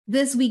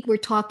This week, we're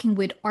talking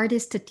with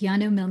artist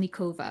Tatiana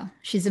Melnikova.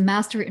 She's a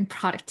master in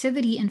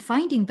productivity and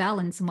finding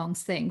balance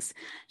amongst things.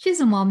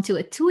 She's a mom to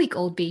a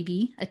 2-week-old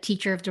baby, a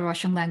teacher of the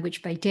Russian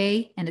language by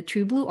day, and a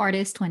true blue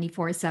artist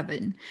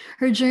 24/7.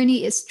 Her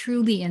journey is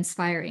truly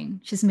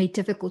inspiring. She's made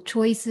difficult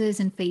choices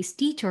and faced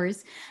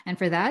detours, and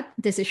for that,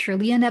 this is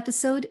surely an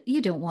episode you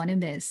don't want to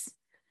miss.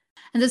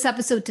 In this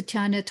episode,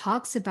 Tatiana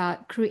talks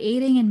about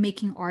creating and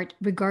making art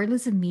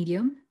regardless of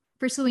medium,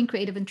 pursuing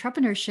creative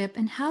entrepreneurship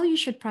and how you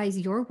should prize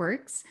your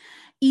works,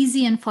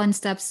 easy and fun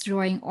steps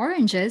drawing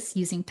oranges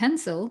using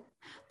pencil,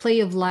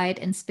 play of light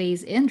and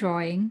space in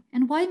drawing,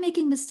 and why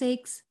making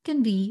mistakes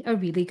can be a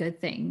really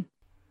good thing.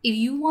 If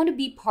you want to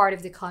be part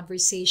of the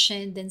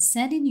conversation, then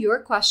send in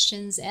your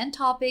questions and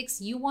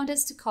topics you want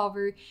us to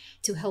cover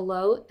to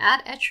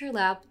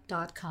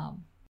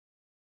hello@etcherlab.com.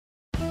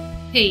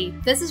 Hey,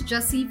 this is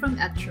Jessie from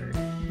Etcher.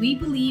 We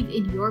believe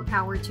in your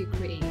power to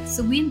create,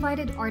 so we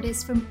invited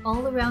artists from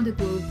all around the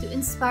globe to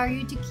inspire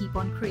you to keep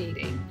on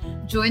creating.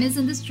 Join us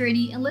in this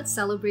journey and let's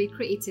celebrate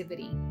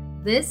creativity.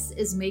 This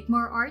is Make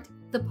More Art,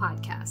 the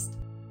podcast.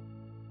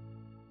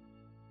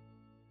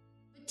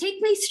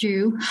 Take me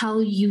through how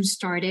you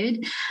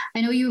started. I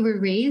know you were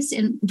raised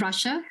in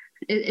Russia.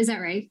 Is that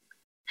right?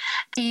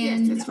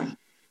 And yes, that's right.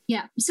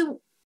 Yeah.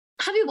 So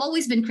have you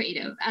always been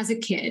creative as a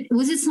kid?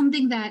 Was it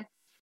something that,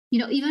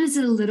 even as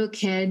a little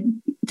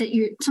kid,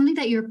 something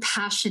that you're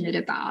passionate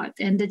about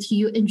and that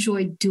you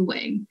enjoy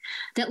doing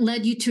that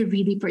led you to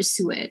really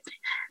pursue it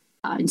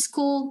in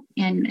school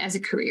and as a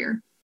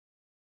career?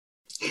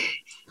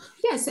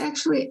 Yes,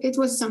 actually, it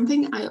was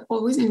something I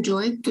always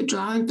enjoyed, to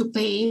draw and to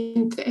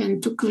paint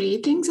and to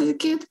create things as a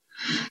kid.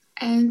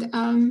 And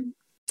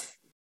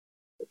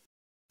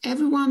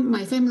everyone,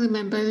 my family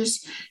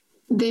members,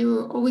 they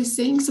were always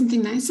saying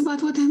something nice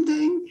about what I'm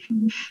doing.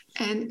 Mm-hmm.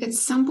 And at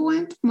some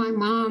point, my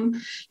mom,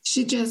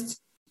 she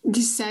just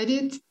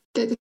decided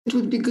that it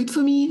would be good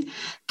for me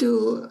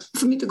to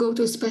go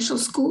to a special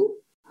school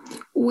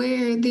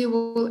where they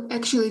will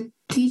actually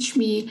teach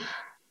me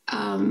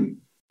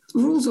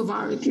rules of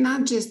art,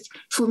 not just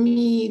for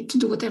me to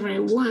do whatever I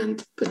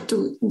want, but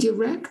to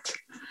direct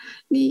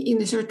me in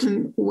a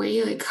certain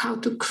way, like how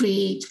to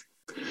create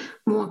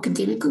more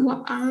academic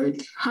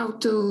art, how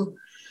to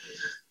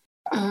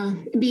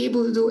be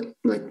able to do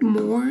like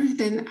more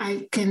than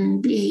I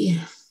can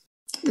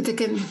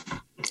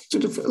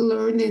sort of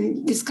learn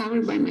and discover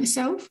by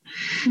myself.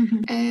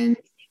 Mm-hmm. And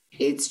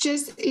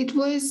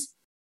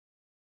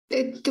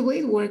the way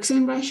it works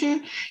in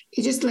Russia,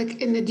 it's just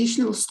like an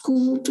additional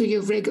school to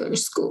your regular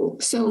school.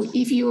 So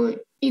if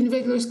you're in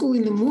regular school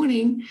in the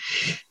morning,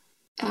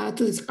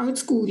 to this art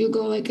school, you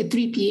go like at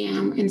 3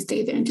 p.m. and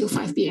stay there until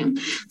 5 p.m.,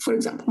 for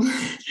example.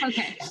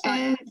 Okay.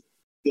 And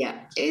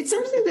yeah, it's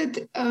something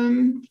that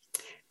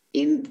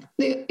in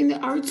the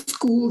art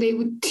school, they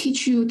would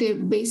teach you the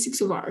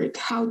basics of art,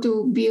 how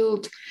to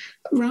build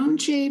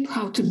round shape,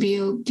 how to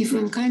build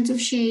different kinds of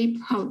shape,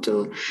 how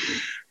to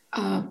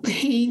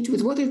paint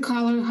with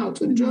watercolor, how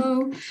to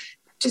draw,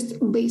 just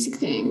basic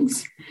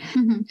things.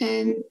 Mm-hmm.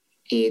 And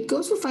it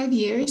goes for 5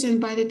 years. And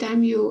by the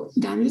time you're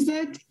done with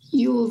that,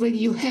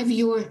 you have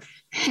your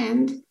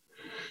hand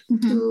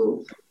mm-hmm.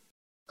 to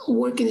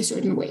work in a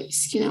certain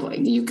ways.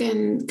 Like you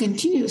can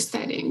continue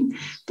studying,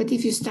 but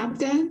if you stop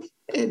that,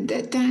 at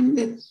that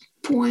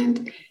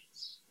point,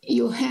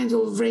 your hand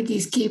already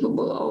is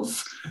capable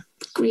of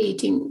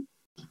creating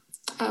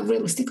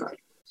realistic art.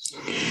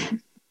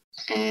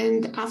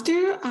 And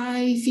after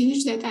I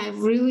finished that, I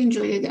really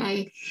enjoyed it.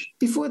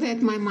 Before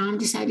that, my mom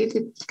decided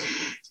that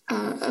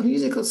a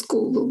musical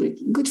school will be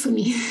good for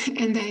me.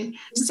 And I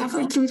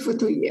suffered through it for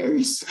 2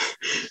 years.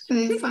 And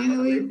I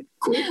finally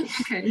quit.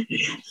 Okay.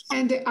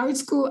 And the art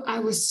school, I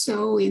was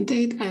so into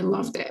it. I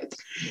loved it.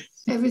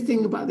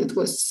 Everything about it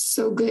was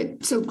so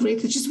good, so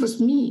great. It just was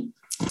me.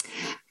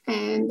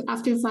 And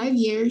after 5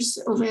 years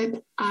of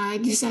it, I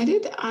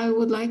decided I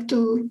would like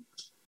to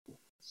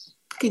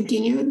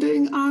continue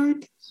doing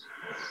art.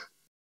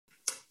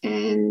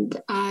 And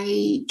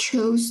I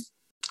chose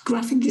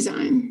graphic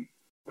design.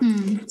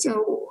 Mm.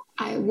 So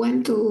I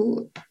went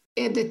to,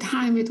 at the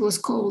time it was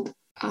called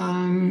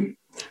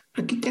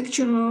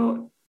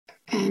Architectural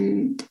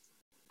and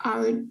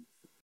Art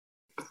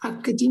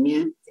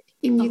Academia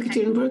in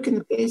Yekaterinburg, in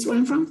the place where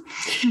I'm from.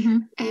 Mm-hmm.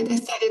 And I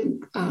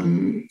studied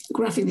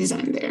graphic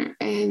design there.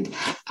 And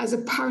as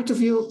a part of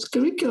your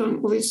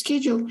curriculum or your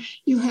schedule,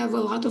 you have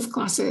a lot of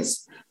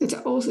classes that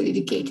are also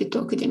dedicated to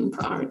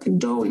academic art, and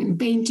drawing and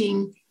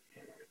painting,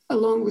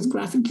 along with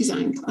graphic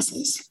design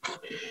classes.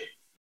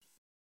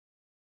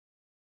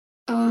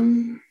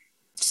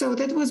 So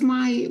that was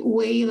my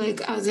way, like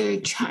as a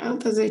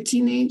child, as a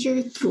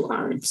teenager, through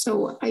art.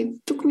 So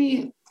it took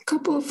me a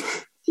couple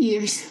of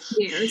years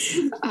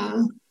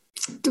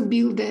to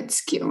build that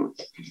skill.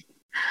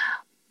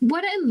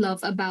 What I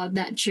love about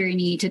that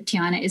journey,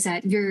 Tatiana, is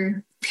that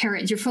your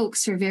parents, your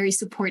folks are very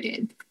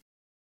supportive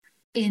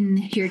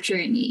in your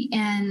journey.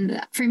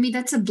 And for me,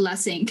 that's a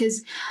blessing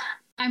because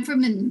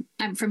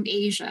I'm from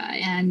Asia,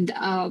 and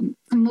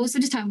most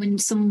of the time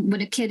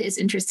when a kid is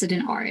interested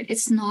in art,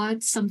 it's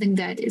not something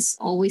that is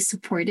always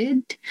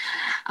supported.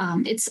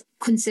 It's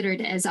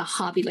considered as a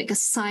hobby, like a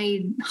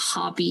side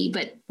hobby,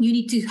 but you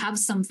need to have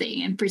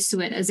something and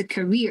pursue it as a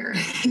career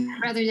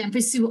rather than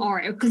pursue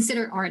art or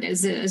consider art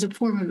as a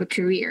form of a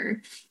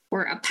career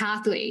or a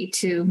pathway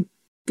to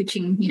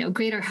reaching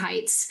greater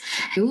heights.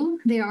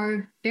 They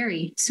are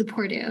very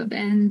supportive.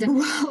 And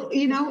well,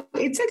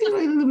 it's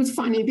actually a little bit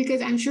funny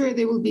because I'm sure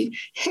they will be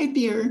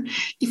happier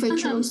if I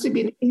chose to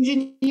be an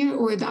engineer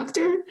or a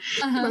doctor.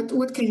 But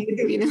what can you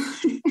do,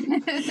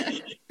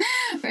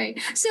 Right.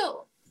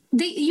 So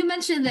you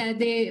mentioned that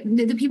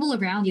the people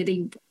around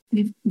you,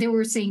 they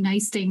were saying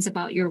nice things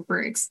about your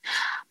works.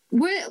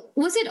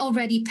 Was it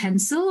already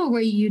pencil, or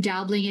were you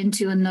dabbling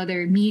into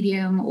another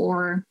medium,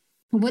 or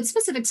what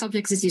specific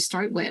subjects did you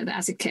start with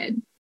as a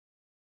kid?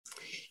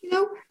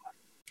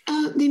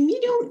 The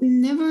medium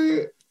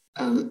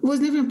was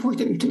never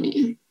important to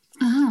me.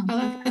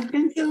 I like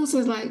pencils.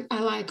 I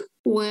like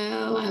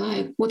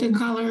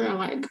watercolor. I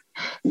like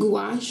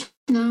gouache.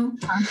 Now,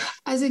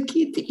 as a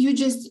kid, you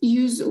just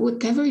use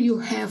whatever you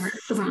have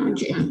around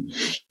you.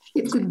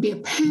 It could be a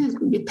pen, it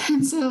could be a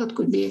pencil, it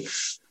could be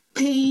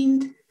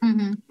paint,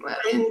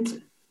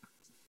 and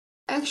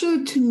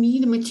actually, to me,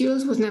 the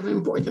materials was never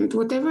important.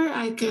 Whatever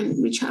I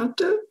can reach out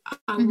to,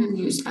 I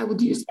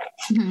would use that.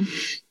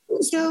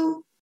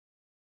 So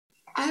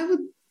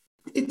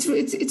it's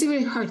a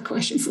very hard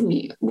question for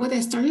me. What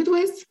I started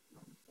with,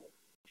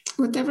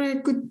 whatever I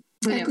could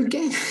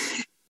get.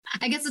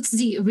 I guess it's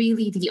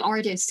really the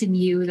artist in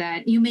you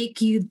that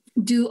make you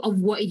do of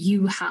what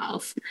you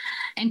have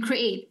and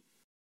create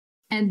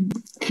and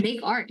make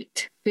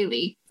art,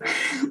 really.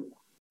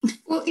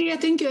 Well, yeah,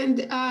 thank you. And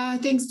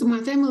thanks to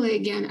my family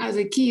again, as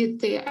a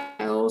kid,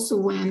 I also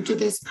went to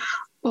this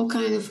all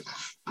kind of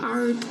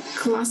art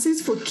classes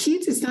for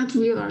kids. It's not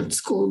real art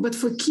school, but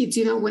for kids,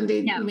 when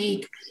they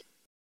make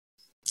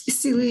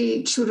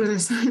silly children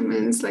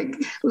assignments, like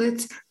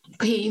let's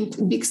paint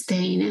big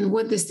stain and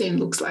what the stain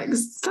looks like,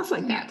 stuff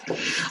like that.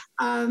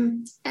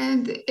 And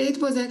it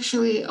was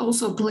actually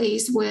also a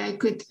place where I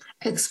could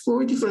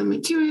explore different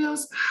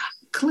materials.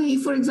 Clay,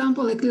 for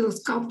example, like little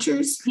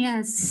sculptures.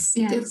 Yes.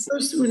 They, of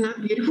course, were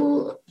not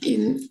beautiful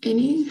in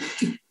any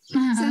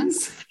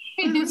sense.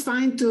 It was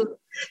fine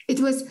it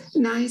was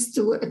nice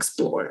to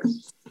explore.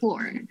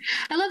 I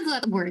love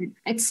that word,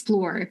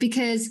 explore,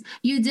 because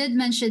you did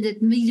mention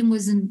that medium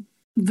wasn't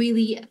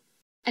really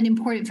an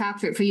important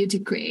factor for you to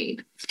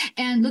create.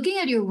 And looking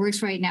at your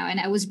works right now, and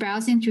I was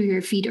browsing through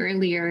your feed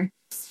earlier,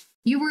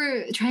 you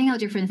were trying out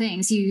different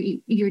things.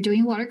 You're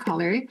doing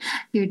watercolor.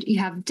 You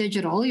have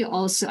digital.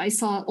 I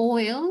saw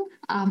oil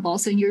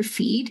also in your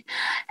feed,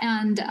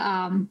 and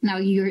now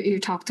you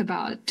talked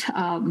about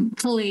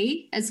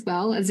clay as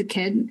well as a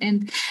kid.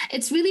 And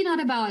it's really not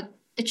about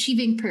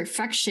achieving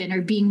perfection or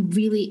being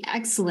really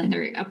excellent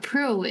or a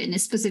pro in a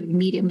specific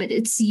medium, but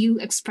it's you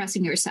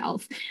expressing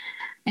yourself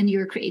and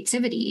your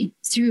creativity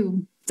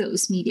through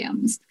those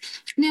mediums.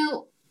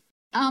 Now,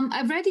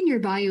 I've read in your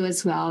bio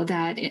as well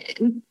that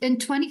in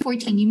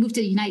 2014, you moved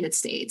to the United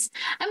States.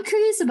 I'm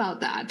curious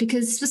about that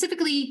because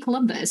specifically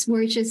Columbus,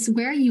 which is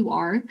where you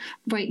are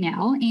right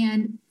now.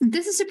 And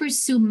this is to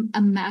pursue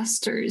a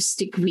master's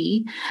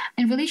degree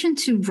in relation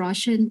to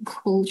Russian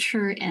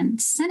culture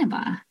and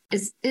cinema.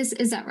 Is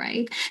that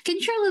right? Can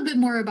you share a little bit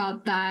more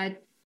about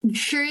that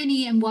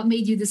journey and what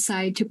made you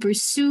decide to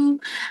pursue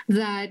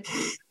that,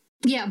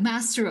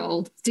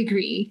 masteral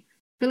degree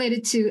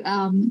related to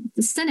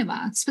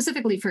cinema,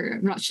 specifically for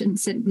Russian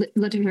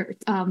literature,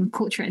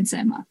 culture, and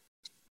cinema?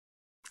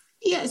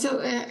 Yeah, so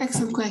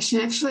excellent question.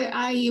 Actually, as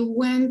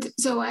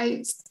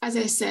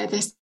I said, I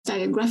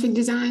studied graphic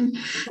design,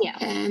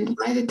 and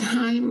by the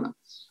time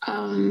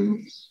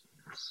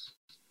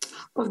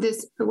of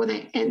this, when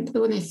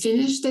I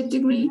finished that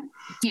degree,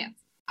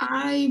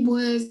 I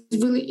was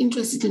really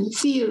interested in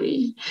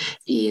theory,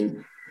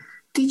 in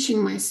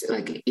teaching myself,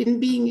 like in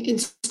being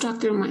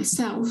instructor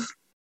myself.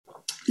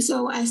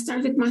 So I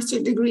started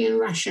master's degree in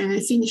Russia and I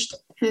finished it.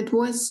 And it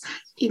was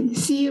in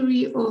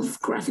theory of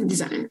graphic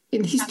design,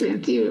 in history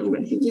and theory of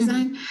graphic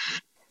design.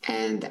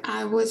 And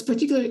I was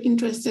particularly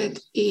interested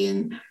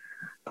in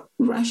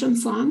Russian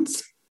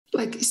fonts,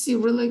 like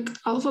Cyrillic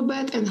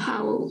alphabet and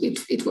how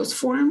it was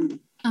formed.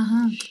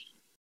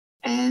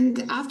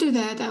 And after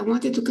that, I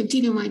wanted to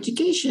continue my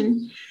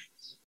education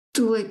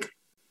to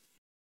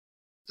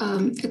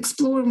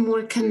explore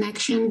more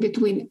connection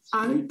between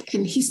art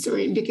and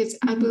history, because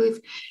I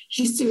believe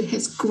history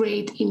has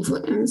great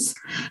influence.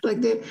 Like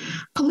the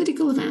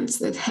political events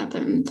that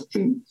happened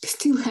and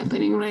still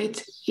happening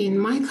right in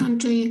my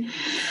country,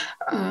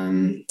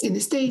 in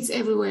the States,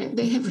 everywhere,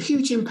 they have a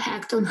huge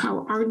impact on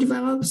how art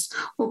develops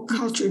or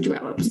culture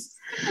develops.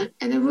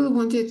 And I really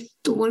wanted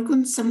to work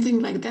on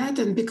something like that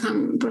and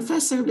become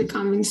professor,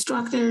 become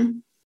instructor.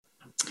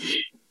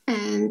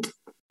 And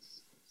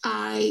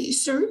I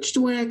searched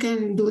where I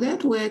can do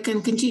that, where I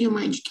can continue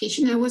my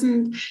education. I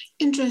wasn't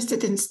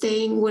interested in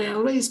staying where I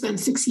already spent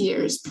 6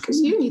 years,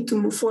 because you need to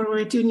move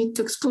forward. You need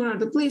to explore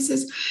other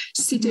places,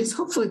 cities,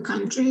 hopefully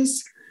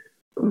countries,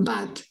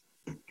 but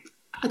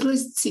at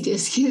least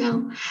cities,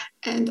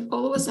 And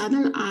all of a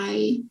sudden,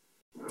 I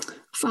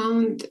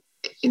found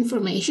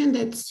information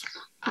that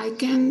I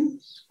can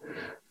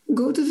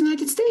go to the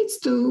United States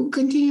to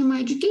continue my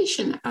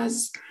education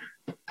as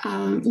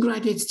a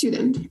graduate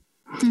student.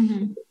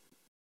 Mm-hmm.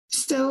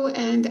 So,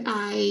 and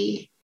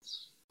I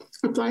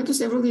applied to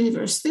several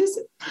universities,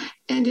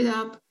 ended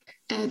up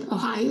at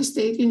Ohio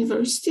State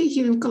University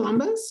here in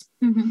Columbus.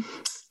 Mm-hmm.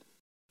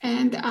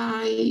 And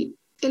I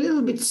a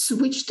little bit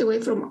switched away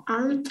from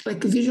art,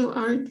 like visual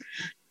art,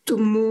 to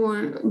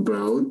more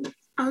broad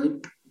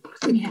art,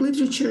 like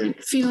literature and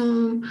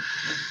film.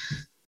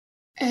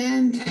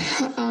 And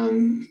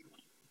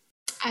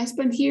I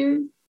spent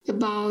here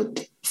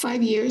about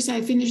 5 years.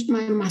 I finished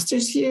my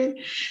master's here,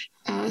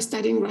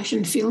 studying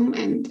Russian film.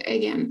 And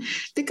again,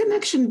 the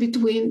connection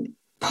between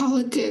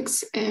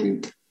politics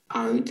and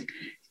art,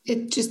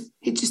 it's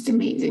just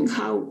amazing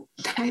how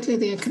tightly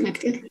they are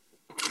connected.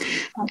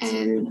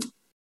 And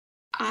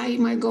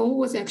my goal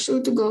was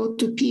actually to go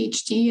to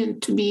PhD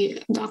and to be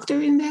a doctor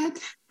in that.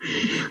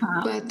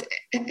 Wow. But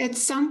at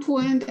some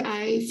point,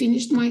 I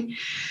finished my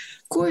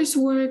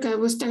coursework. I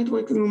was start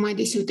working on my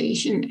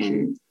dissertation,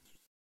 and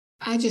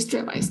I just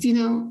realized,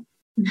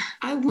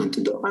 I want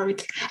to do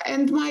art.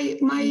 And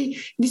my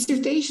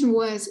dissertation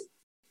was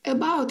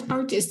about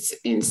artists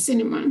in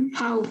cinema,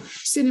 how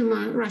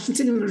Russian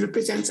cinema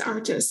represents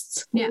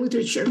artists,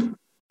 literature.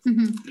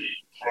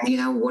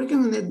 Mm-hmm. Working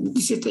on the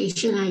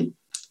dissertation,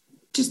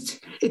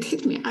 it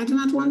hit me. I do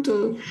not want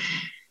to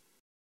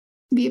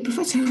be a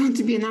professor. I want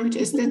to be an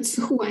artist. That's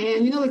who I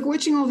am. Like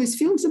watching all these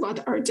films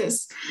about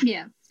artists.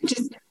 Yeah.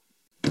 Just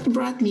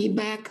brought me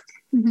back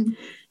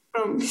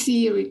from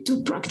theory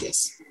to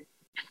practice.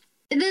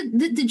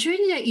 The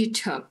journey that you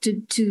took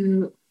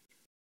to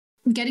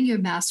getting your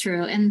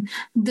master's and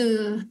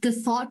the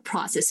thought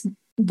process,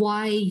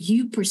 why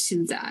you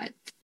pursue that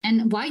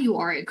and why you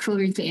are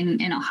currently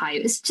in Ohio,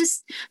 is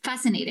just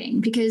fascinating,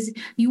 because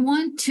you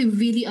want to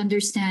really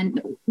understand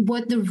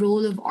what the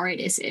role of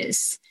artists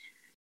is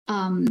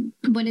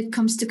when it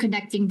comes to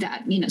connecting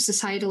that,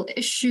 societal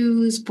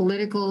issues,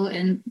 political,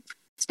 and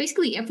it's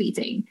basically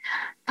everything.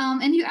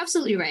 And you're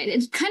absolutely right.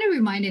 It kind of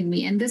reminded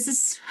me, and this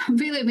is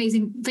really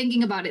amazing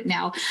thinking about it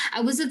now.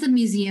 I was at the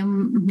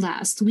museum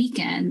last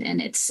weekend, and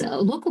it's a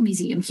local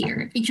museum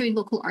here featuring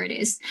local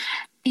artists.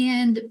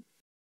 And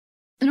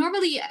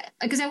normally,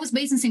 because I was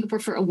based in Singapore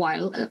for a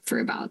while, for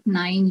about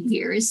 9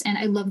 years, and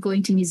I love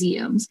going to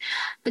museums.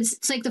 But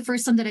it's like the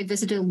first time that I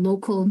visited a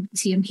local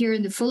museum here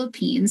in the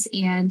Philippines,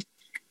 and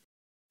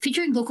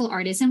featuring local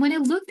artists. And when I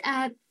looked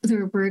at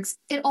their works,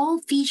 it all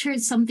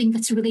featured something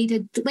that's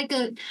related to like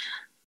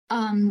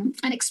an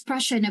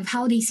expression of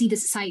how they see the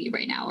society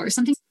right now, or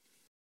something.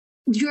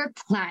 Your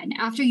plan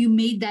after you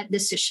made that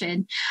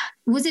decision,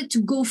 was it to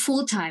go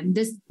full time?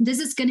 This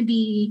is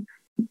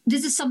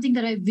something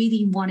that I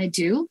really want to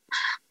do.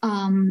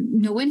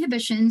 No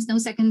inhibitions, no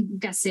second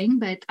guessing,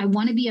 but I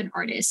want to be an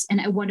artist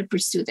and I want to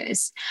pursue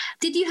this.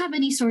 Did you have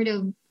any sort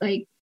of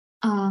like,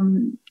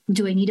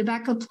 do I need a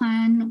backup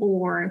plan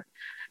or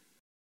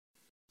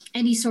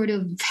any sort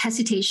of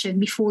hesitation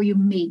before you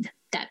made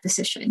that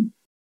decision?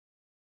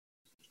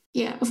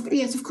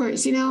 Yes, of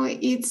course.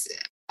 It's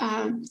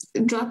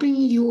dropping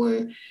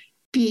your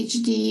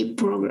PhD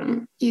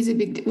program was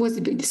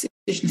a big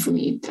decision for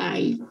me.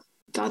 I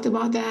thought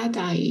about that.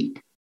 I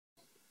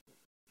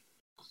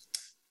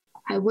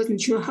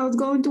wasn't sure how it's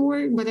going to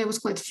work, but I was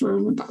quite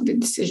firm about the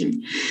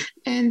decision.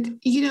 And,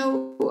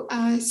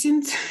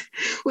 since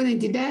when I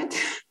did that,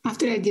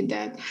 after I did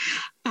that,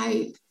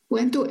 I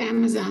went to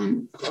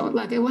Amazon,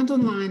 I went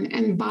online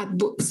and bought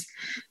books,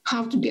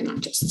 how to be an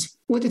artist,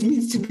 what it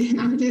means to be an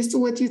artist,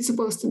 what you're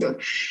supposed to do.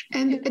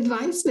 And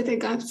advice that I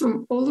got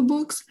from all the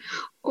books,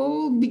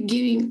 all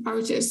beginning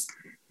artists,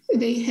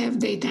 they have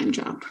daytime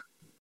job.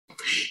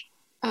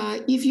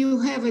 If you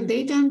have a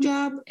daytime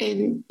job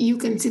and you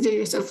consider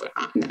yourself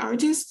an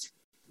artist,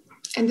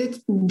 and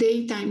that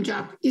daytime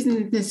job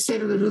isn't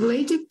necessarily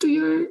related to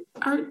your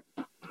art,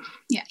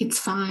 it's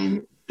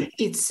fine.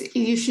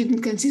 You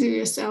shouldn't consider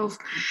yourself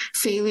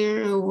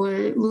failure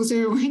or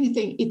loser or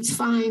anything. It's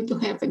fine to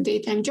have a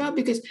daytime job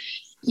because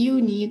you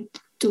need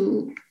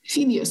to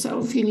feed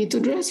yourself. You need to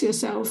dress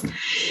yourself.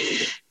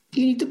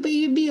 You need to pay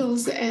your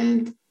bills.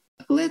 And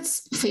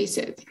let's face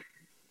it,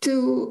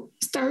 to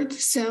start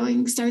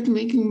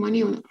making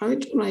money on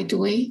art right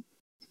away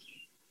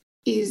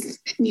is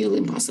nearly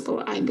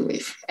impossible, I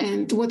believe.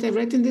 And what I've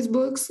read in these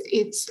books,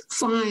 it's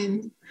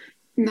fine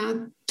not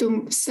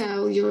to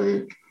sell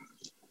your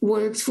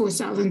works for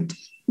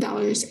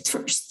 $1,000 at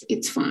first.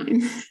 It's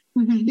fine.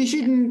 Mm-hmm. You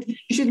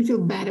shouldn't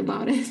feel bad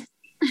about it.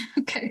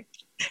 Okay.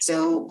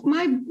 So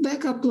my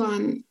backup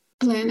plan,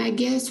 I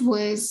guess,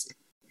 was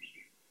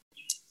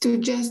to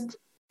just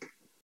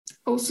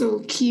also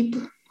keep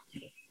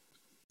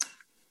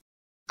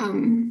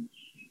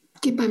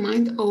keep my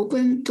mind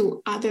open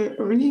to other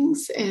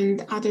earnings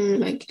and other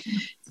like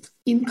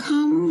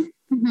income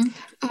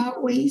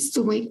ways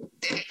to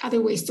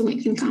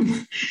make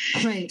income.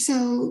 Right.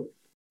 So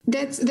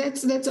that's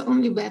the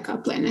only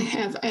backup plan I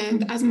have.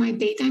 And as my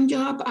daytime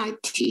job, I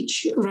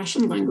teach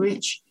Russian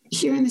language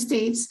here in the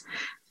States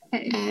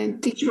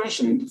and teach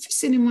Russian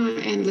cinema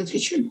and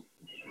literature.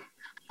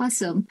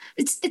 Awesome.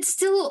 It's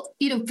still,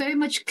 very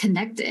much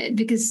connected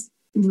because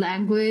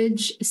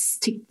language,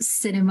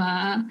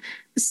 cinema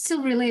is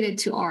still related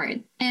to art.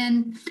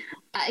 And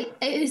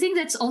I think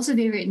that's also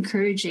very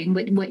encouraging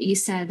with what you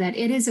said, that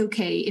it is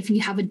okay if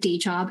you have a day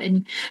job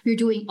and you're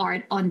doing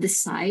art on the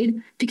side,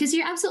 because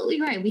you're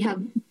absolutely right. We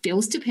have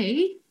bills to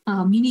pay.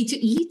 You need to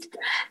eat,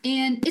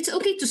 and it's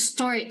okay to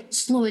start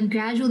slow and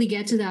gradually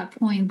get to that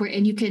point where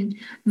and you can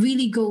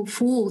really go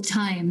full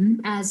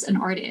time as an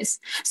artist.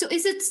 So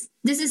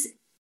this is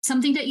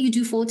something that you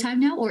do full time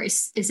now, or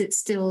is it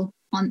still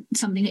on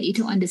something that you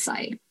do on the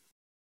side?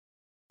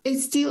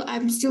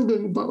 I'm still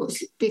doing both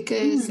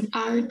because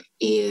art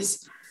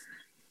is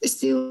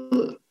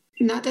still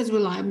not as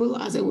reliable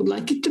as I would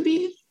like it to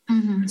be.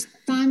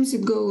 Sometimes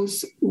it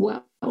goes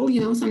well,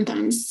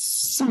 sometimes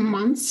some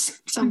months,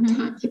 some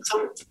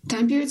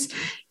time periods,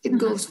 it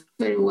goes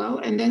very well,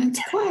 and then it's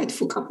quiet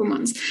for a couple of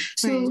months.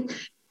 So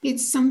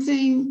it's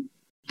something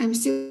I'm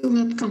still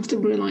not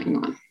comfortable relying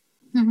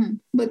on.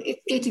 But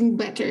it's getting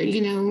better,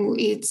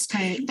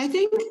 I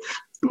think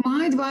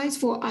my advice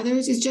for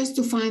others is just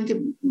to find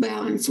a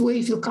balance where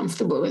you feel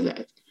comfortable with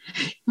it.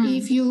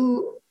 If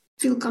you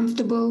feel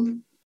comfortable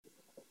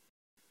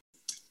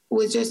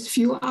with just a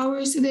few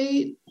hours a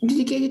day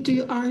dedicated to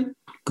your art,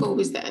 go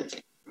with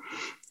that.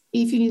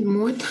 If you need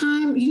more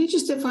time, you need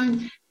just to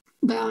find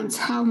balance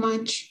how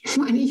much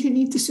money you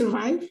need to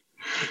survive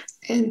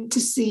and to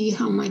see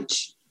how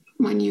much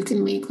money you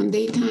can make on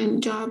daytime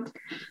job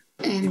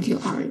and your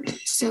art.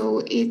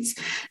 So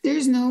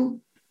there's no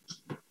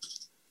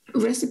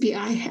recipe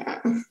I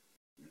have.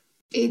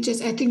 I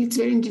think it's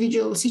very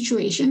individual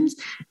situations,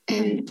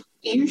 and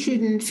you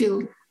shouldn't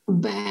feel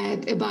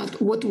bad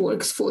about what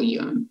works for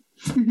you.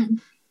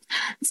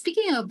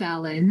 Speaking of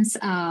balance,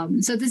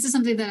 so this is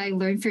something that I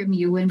learned from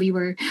you when we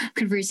were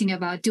conversing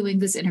about doing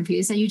this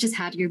interview. So you just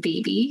had your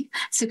baby.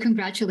 So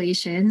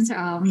congratulations.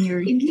 Your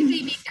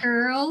baby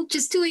girl,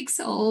 just 2 weeks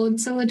old,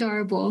 so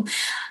adorable.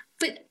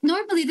 But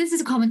normally this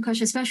is a common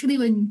question, especially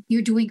when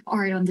you're doing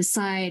art on the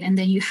side and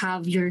then you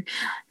have your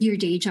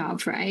day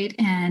job, right?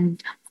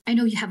 And I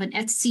know you have an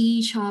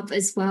Etsy shop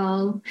as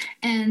well.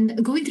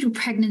 And going through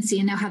pregnancy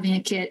and now having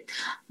a kid,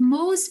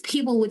 most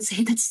people would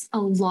say that's a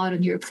lot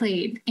on your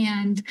plate.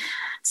 And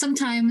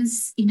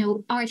sometimes,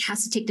 art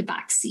has to take the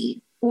back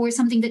seat, or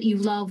something that you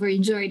love or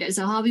enjoyed as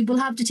a hobby will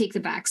have to take the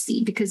back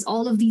seat because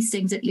all of these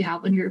things that you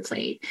have on your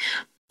plate.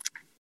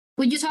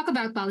 When you talk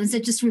about balance,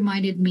 it just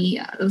reminded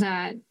me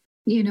that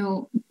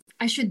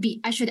I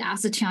should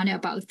ask Tatiana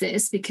about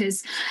this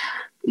because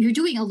you're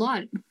doing a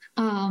lot.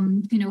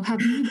 Having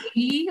a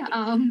baby,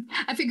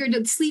 I figured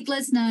that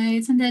sleepless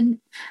nights, and then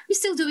you're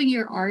still doing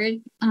your art,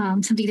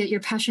 something that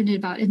you're passionate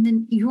about, and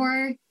then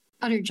your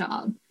other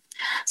job.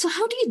 So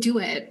how do you do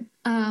it?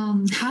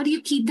 How do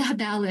you keep that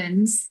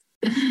balance?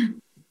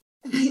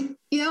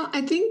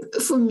 I think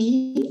for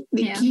me,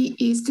 the key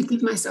is to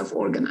keep myself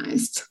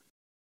organized.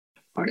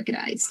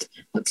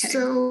 Okay.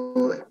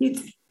 So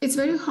it's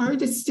very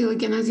hard. It's still,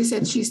 again, as you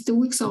said, she's 2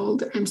 weeks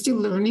old. I'm still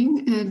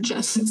learning and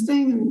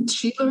adjusting, and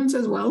she learns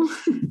as well.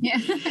 Yeah.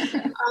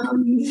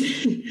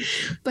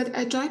 But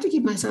I try to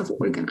keep myself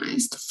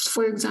organized.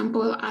 For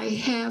example, I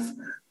have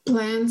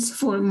plans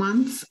for a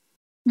month.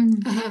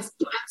 I have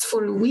plans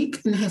for a week,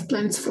 and I have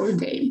plans for a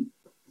day.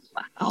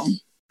 Wow.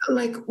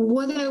 Like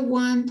what I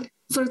want.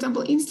 For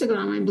example,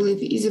 Instagram, I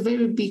believe, is a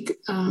very big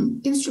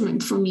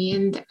instrument for me.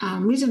 And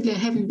recently I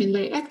haven't been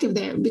very active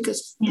there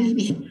because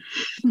maybe.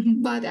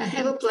 But I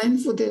have a plan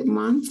for the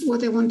month,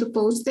 what I want to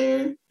post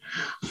there.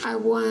 I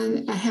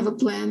have a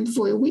plan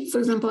for a week. For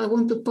example, I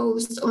want to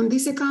post on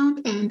this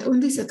account and on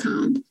this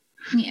account.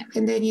 Yeah.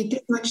 And then you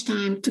take much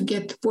time to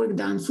get work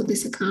done for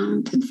this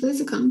account and for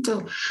this account.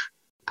 So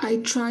I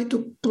try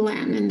to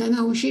plan. And then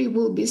she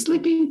will be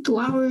sleeping 2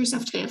 hours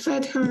after I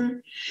fed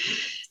her.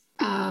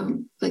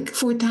 Like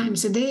 4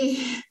 times a day.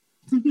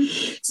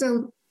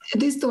 So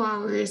these 2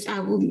 hours I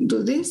will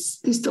do this,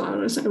 these 2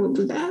 hours I will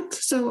do that.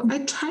 So I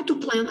try to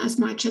plan as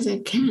much as I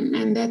can,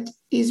 and that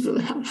is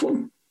really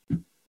helpful.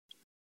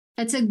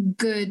 That's a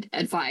good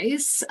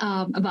advice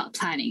about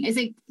planning. I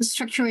think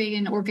structuring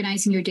and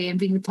organizing your day and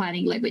being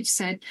planning, like what you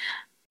said,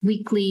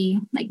 weekly,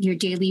 like your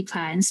daily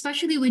plan,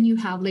 especially when you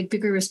have like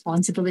bigger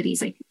responsibilities.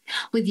 Like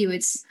with you,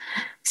 it's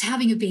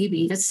having a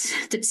baby.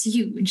 That's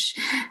huge.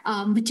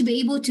 But to be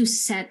able to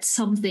set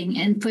something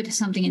and put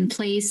something in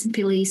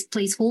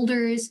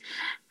placeholders,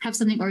 have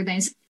something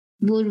organized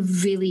will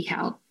really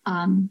help.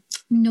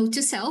 Note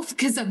to self,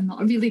 because I'm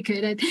not really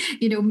good at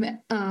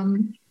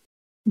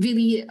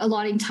really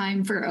allotting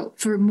time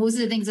for most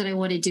of the things that I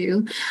want to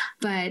do.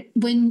 But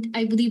when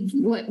I believe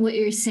what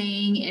you're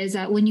saying is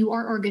that when you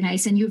are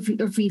organized and you're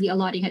really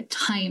allotting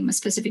a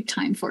specific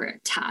time for a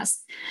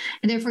task,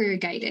 and therefore you're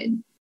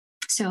guided.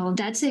 So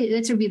that's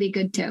a really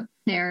good tip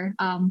there,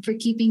 for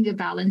keeping the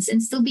balance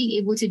and still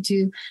being able to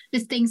do the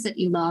things that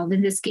you love,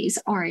 in this case,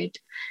 art,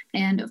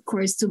 and of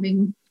course,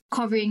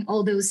 covering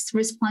all those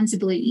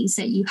responsibilities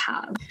that you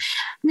have.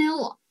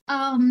 Now,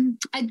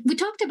 we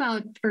talked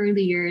about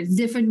earlier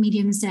different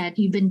mediums that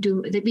you've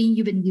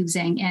been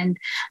using, and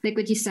like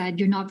what you said,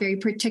 you're not very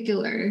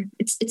particular.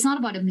 It's not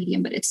about a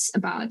medium, but it's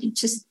about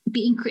just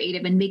being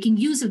creative and making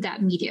use of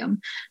that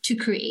medium to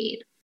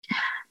create.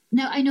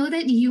 Now, I know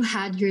that you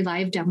had your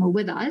live demo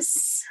with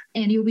us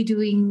and you'll be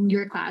doing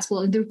your class.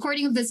 Well, the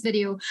recording of this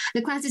video,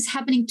 the class is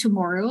happening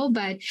tomorrow.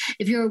 But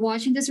if you're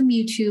watching this from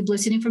YouTube,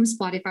 listening from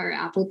Spotify or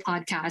Apple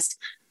Podcast,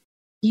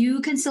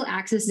 you can still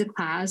access the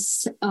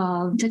class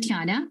of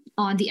Tatiana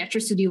on the Etcher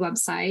Studio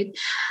website.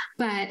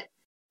 But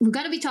we're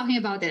going to be talking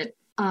about it,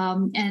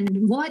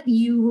 and what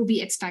you will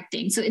be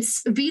expecting. So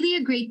it's really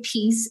a great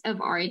piece of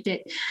art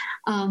that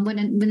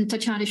when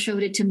Tatiana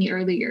showed it to me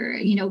earlier,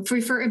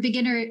 for a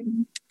beginner,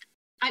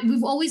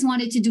 we've always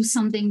wanted to do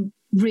something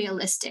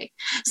realistic,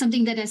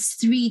 something that has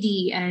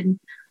 3D and,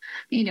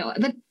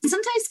 but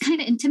sometimes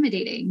kind of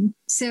intimidating.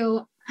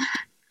 So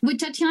with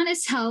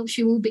Tatiana's help,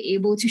 she will be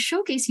able to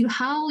showcase you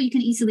how you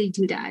can easily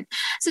do that.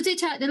 So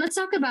Tatiana, let's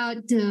talk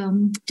about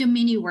the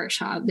mini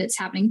workshop that's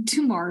happening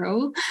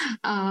tomorrow,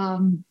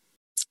 May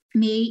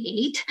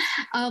 8th.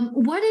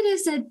 What it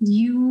is that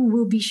you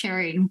will be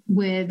sharing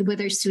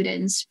with our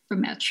students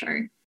from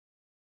Etcher?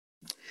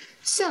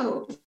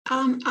 So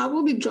I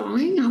will be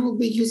drawing. I will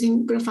be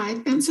using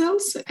graphite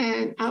pencils,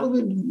 and I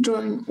will be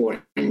drawing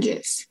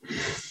oranges.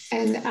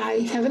 And I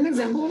have an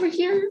example over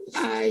here.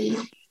 I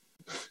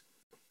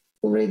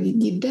already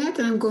did that,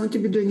 and I'm going to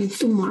be doing it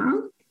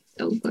tomorrow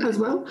as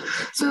well.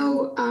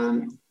 So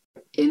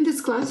in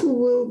this class, we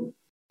will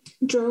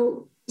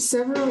draw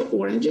several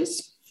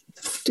oranges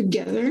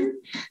together.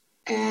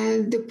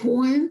 And the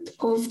point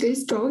of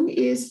this drawing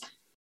is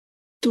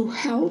to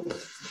help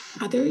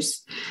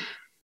others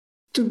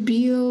to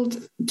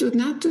build,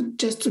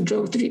 just to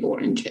draw 3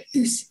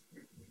 oranges,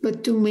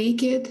 but to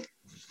make it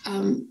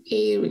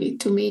airy,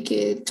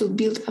 to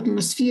build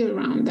atmosphere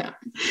around them.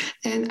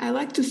 And I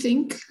like to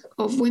think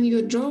of when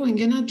you're drawing,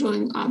 you're not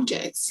drawing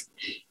objects,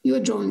 you're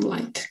drawing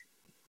light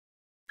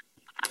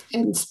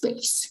and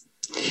space.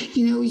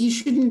 You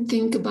shouldn't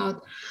think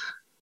about,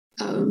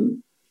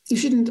 you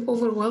shouldn't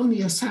overwhelm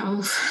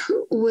yourself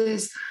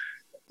with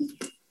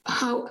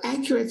how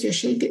accurate your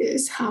shape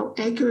is, how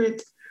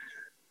accurate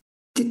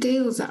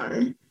details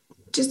are.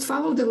 Just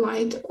follow the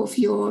light of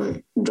your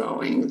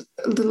drawing,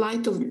 the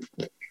light of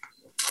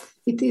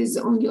it is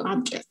on your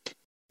object,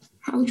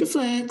 how it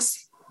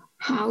reflects,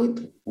 how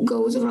it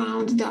goes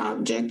around the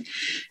object,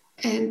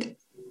 and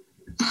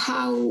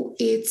how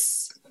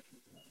it's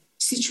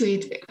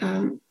situated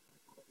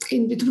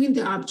in between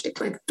the object,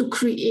 like to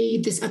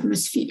create this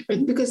atmosphere,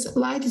 because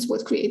light is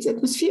what creates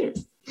atmosphere.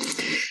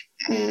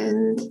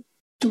 And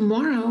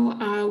tomorrow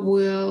I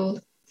will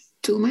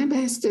do my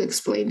best to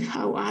explain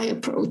how I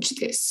approach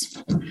this.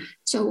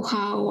 So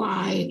how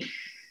I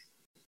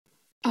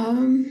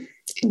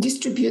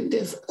distribute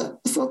the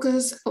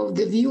focus of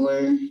the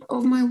viewer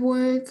of my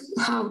work,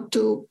 how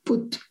to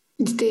put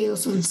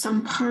details on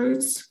some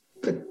parts,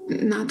 but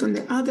not on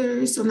the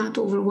others, so not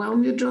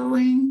overwhelm your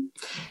drawing,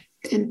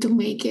 and to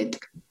make it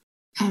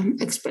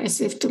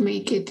expressive, to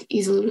make it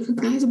easily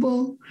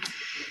recognizable,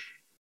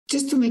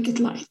 just to make it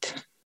light.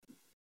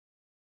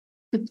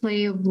 The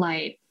play of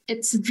light.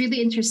 It's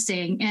really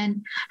interesting.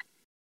 And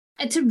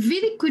it's a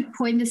really good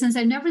point in the sense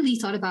I've never really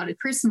thought about it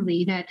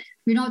personally, that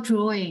you're not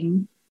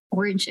drawing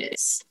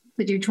oranges,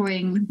 but you're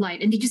drawing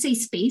light. And did you say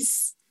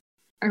space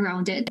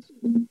around it?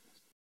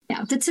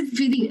 Yeah, that's a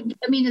really,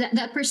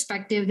 that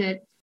perspective,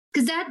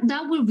 because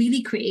that will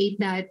really create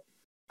that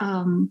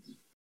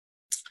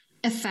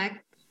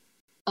effect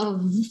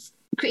of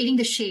creating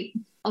the shape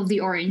of the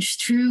orange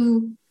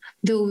through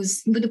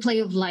with the play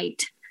of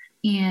light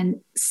and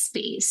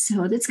space.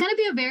 So that's going to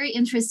be a very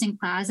interesting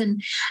class.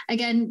 And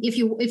again, if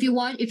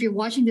you're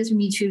watching this from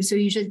YouTube, so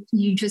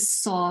you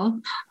just saw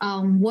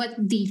what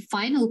the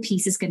final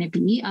piece is going to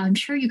be. I'm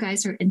sure you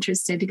guys are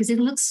interested because it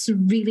looks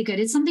really good.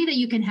 It's something that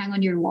you can hang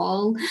on your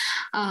wall.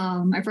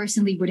 I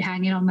personally would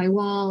hang it on my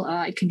wall.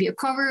 It could be a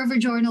cover of a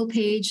journal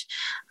page,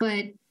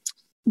 but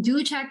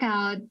do check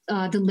out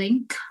the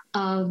link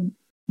of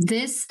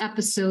this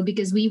episode,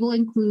 because we will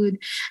include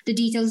the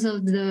details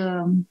of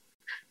the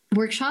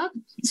workshop.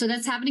 So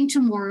that's happening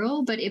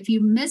tomorrow. But if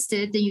you missed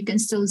it, then you can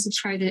still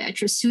subscribe to the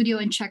Etcher Studio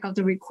and check out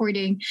the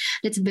recording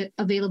that's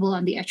available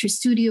on the Etcher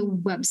Studio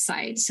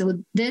website.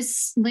 So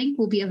this link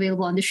will be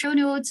available on the show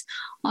notes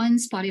on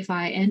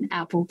Spotify and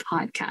Apple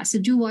Podcasts. So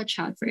do watch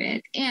out for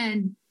it.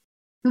 And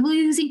we'll be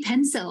using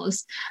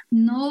pencils,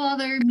 no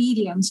other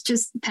mediums,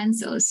 just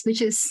pencils,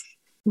 which is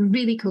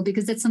really cool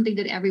because that's something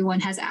that everyone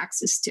has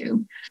access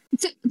to.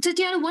 So,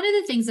 Tatiana, one of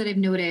the things that I've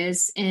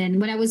noticed, and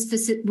when I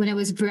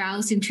was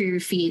browsing through your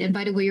feed, and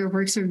by the way, your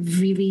works are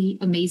really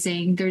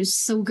amazing. They're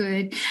so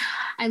good.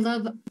 I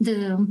love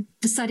the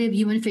study of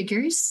human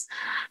figures,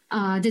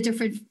 the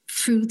different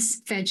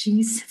fruits,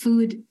 veggies,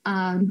 food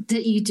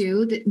that you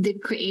do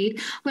that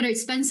create, whether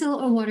it's pencil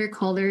or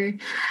watercolor.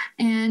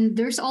 And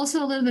there's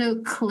also a little bit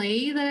of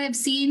clay that I've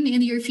seen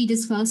in your feed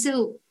as well.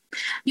 So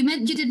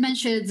you did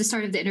mention at the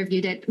start of the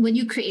interview that when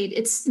you create,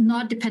 it's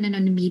not dependent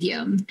on the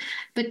medium,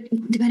 but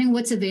depending on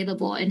what's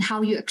available and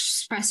how you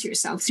express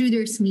yourself through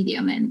this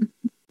medium. And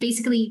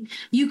basically,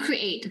 you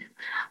create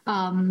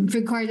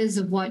regardless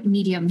of what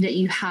medium that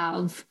you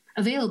have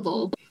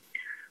available.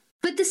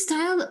 But the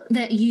style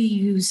that you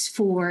use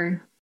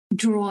for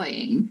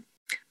drawing,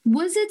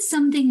 was it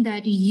something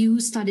that you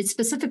studied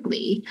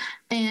specifically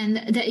and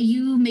that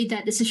you made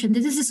that decision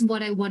that this is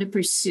what I want to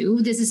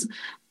pursue? This is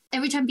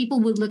every time people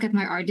would look at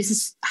my art, this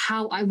is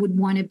how I would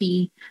want to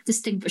be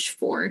distinguished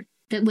for.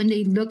 That when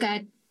they look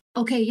at,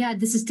 okay, yeah,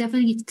 this is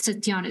definitely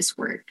Tatiana's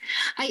work.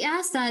 I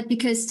ask that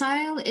because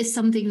style is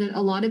something that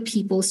a lot of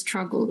people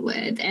struggled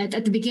with. And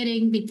at the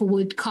beginning, people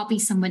would copy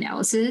someone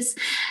else's,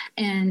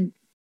 and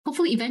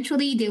hopefully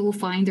eventually they will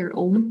find their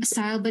own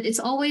style. But it's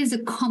always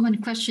a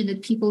common question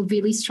that people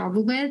really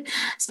struggle with,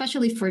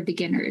 especially for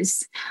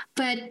beginners.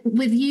 But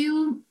with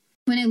you,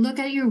 when I look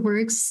at your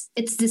works,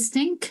 it's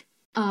distinct.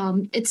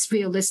 It's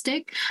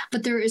realistic,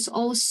 but there is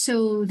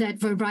also that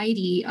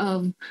variety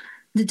of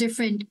the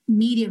different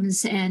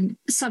mediums and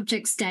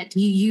subjects that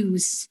you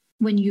use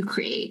when you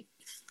create.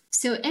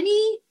 So,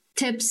 any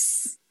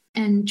tips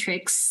and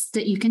tricks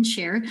that you can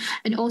share?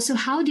 And also,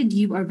 how did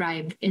you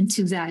arrive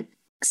into that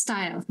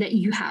style that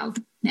you have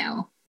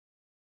now?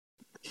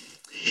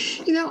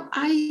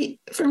 I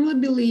firmly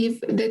believe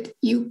that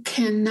you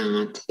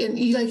cannot and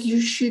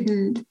you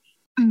shouldn't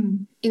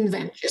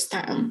invent your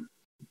style.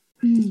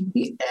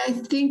 I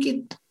think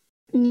it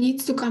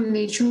needs to come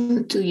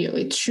naturally to you.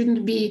 It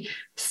shouldn't be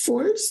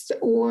forced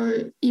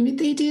or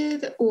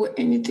imitated or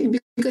anything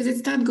because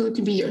it's not going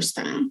to be your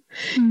style.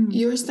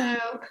 Your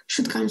style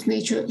should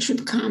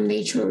come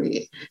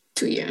naturally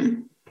to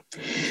you.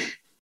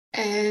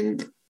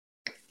 And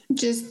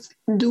just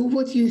do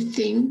what you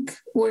think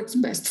works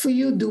best for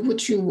you. Do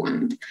what you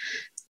want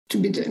to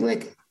be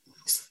doing.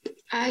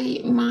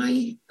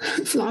 My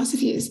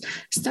philosophy is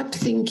stop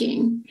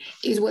thinking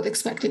is what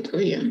expected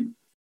of you.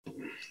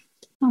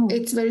 Oh.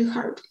 It's very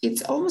hard.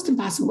 It's almost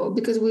impossible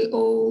because we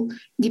all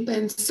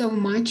depend so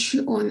much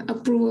on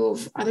approval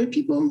of other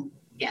people.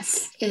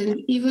 Yes.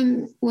 And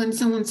even when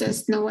someone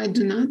says, no, I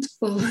do not,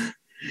 well,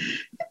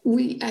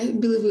 I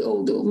believe we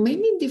all do.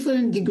 Maybe in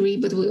different degree,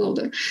 but we all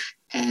do.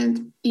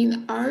 And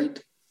in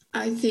art,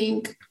 I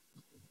think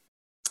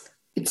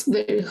it's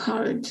very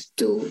hard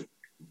to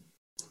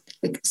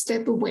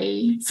step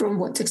away from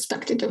what's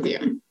expected of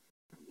you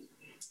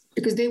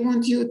because they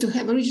want you to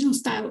have original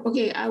style.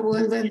 Okay, I will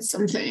invent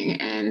something,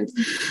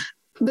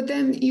 but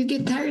then you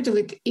get tired of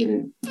it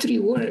in 3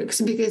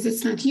 works because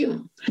it's not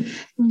you.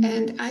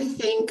 And I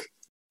think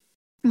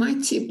my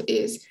tip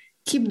is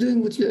keep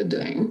doing what you're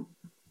doing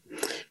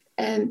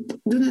and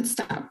do not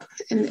stop.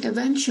 And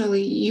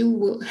eventually you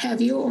will have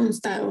your own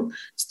style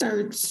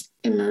starts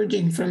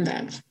emerging from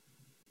that.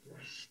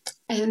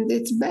 And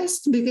it's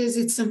best because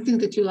it's something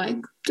that you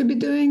like to be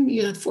doing.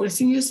 You're not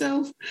forcing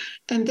yourself.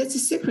 And that's a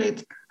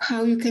secret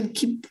how you can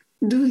keep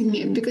doing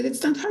it because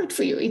it's not hard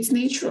for you. It's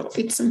natural.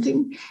 It's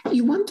something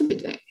you want to be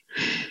doing.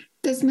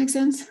 Does it make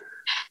sense?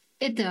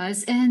 It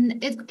does.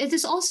 And it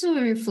is also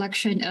a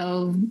reflection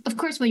of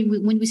course,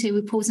 when we say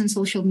we post on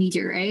social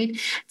media, right?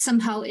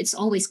 Somehow it's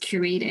always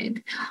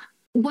curated.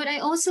 What I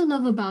also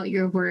love about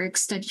your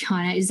works,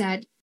 Tatiana, is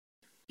that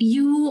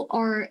you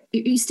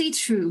stay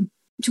true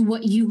to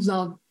what you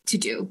love to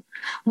do,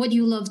 what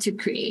you love to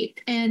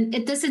create. And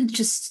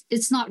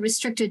it's not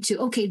restricted to,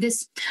 okay,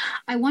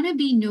 I want to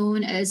be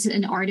known as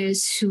an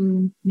artist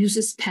who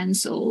uses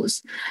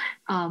pencils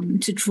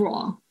to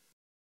draw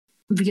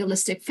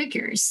realistic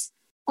figures.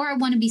 Or I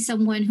want to be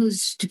someone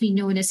who's to be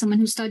known as someone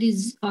who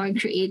studies or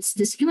creates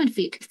this human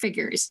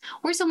figures,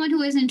 or someone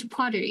who is into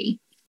pottery.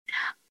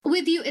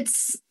 With you,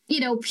 it's,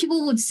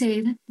 people would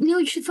say,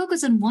 you should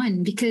focus on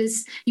one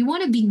because you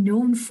want to be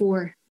known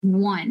for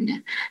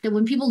one. That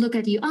when people look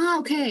at you,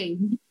 okay,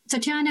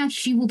 Tatiana,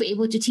 she will be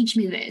able to teach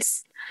me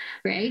this,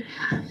 right?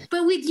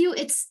 But with you,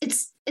 it's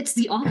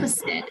the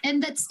opposite,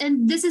 and this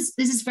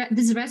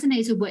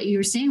resonates with what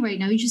you're saying right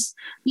now. You just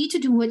need to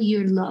do what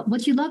you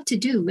love to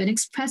do, and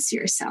express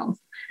yourself.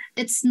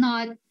 It's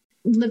not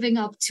living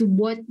up to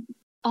what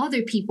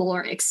other people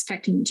are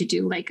expecting you to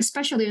do. Like,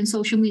 especially on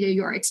social media,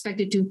 you are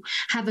expected to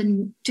have a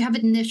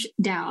niche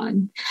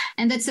down.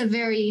 And that's a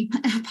very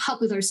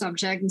popular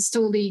subject. It's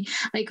totally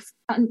like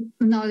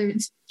another,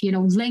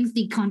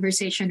 lengthy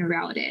conversation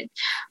around it.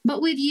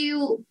 But with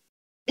you,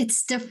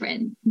 it's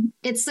different.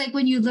 It's like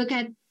when you look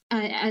at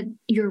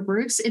your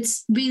works,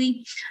 it's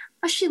really,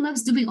 she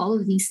loves doing all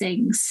of these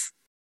things.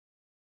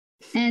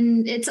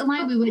 And it's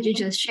aligned with what you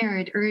just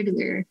shared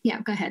earlier.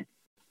 Yeah, go ahead.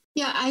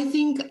 Yeah, I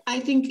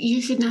think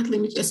you should not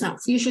limit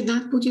yourself. You should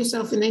not put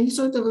yourself in any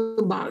sort of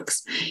a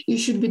box. You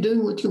should be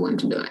doing what you want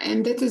to do.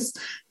 And that is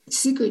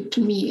secret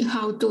to me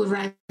how to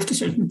arrive at a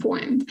certain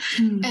point.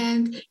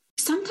 And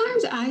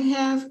sometimes I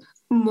have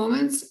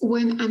moments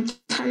when I'm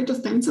tired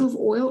of pencil, of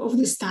oil, of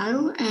this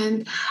style,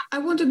 and I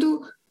want to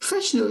do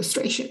fashion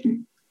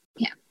illustration.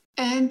 Yeah.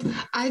 And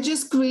I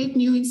just create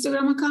new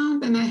Instagram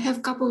account, and I have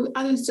a couple of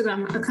other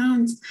Instagram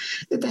accounts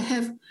that I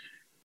have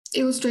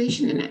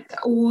illustration in it,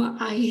 or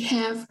I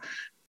have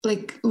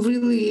like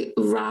really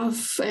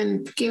rough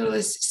and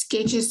careless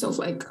sketches of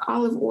like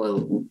olive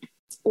oil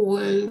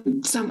or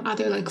some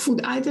other like food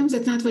items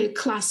that's not very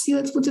classy,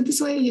 let's put it this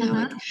way, you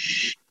know,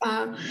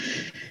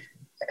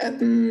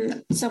 like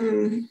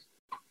some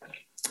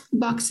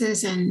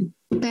boxes and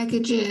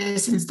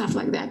packages and stuff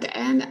like that.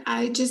 And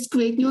I just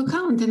create new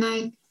account and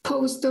I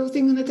post those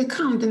things on that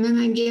account, and then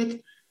I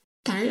get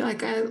tired,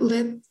 like I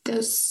let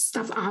the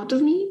stuff out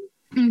of me.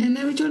 And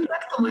I return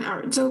back to my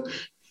art. So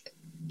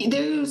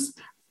there's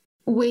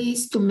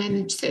ways to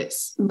manage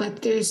this,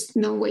 but there's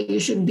no way you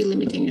should be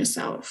limiting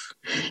yourself.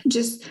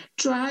 Just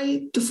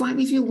try to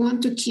find, if you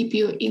want to keep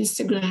your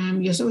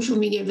Instagram, your social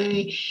media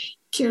very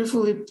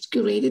carefully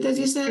curated, as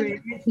you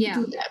said,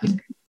 do that.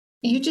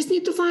 You just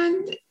need to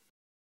find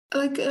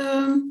like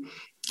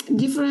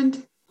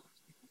different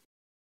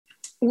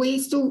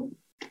ways to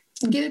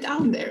get it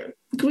out there.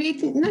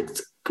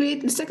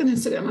 Create a second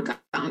Instagram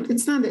account.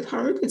 It's not that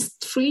hard. It's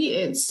free.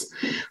 It's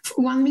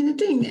 1 minute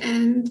thing.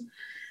 And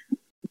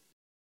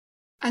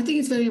I think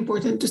it's very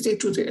important to stay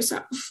true to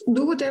yourself.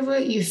 Do whatever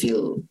you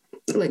feel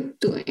like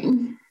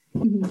doing.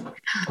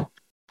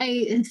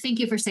 I thank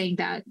you for saying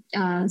that.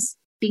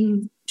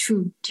 Being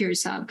true to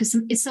yourself, because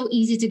it's so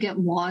easy to get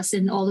lost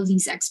in all of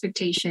these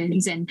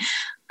expectations and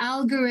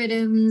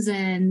algorithms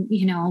and,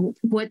 you know,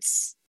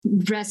 what's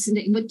what's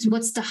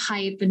the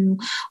hype and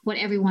what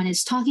everyone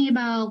is talking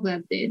about,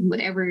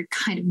 whatever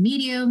kind of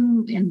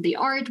medium in the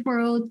art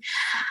world.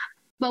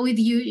 But with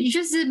you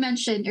just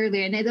mentioned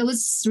earlier, and I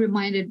was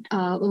reminded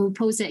of a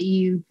post that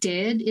you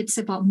did. It's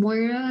about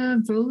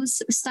Moira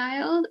Rose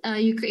style.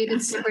 You created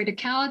a separate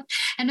account,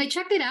 and I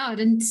checked it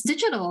out, and it's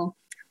digital.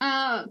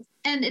 And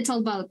it's all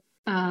about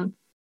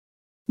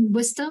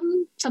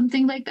wisdom,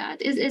 something like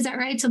that. Is that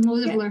right? So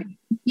most of learn.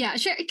 Yeah,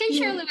 can you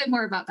share a little bit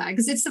more about that?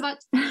 Because it's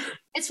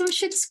from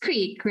Schitt's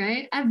Creek,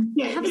 right? I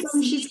haven't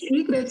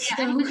seen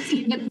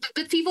it,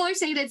 but people are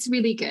saying that it's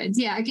really good.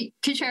 Yeah, can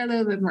you share a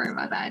little bit more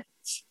about that?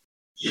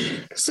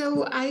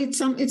 So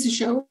it's a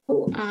show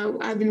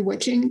I've been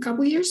watching a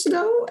couple years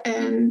ago,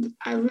 and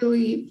I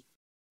really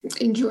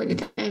enjoyed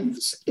it. I've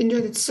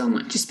enjoyed it so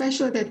much,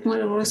 especially that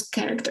Moira Rose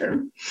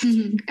character.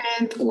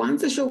 And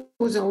once the show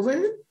was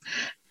over,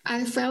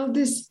 I felt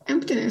this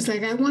emptiness.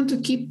 Like I want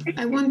to keep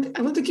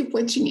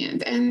watching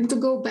it and to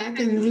go back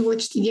and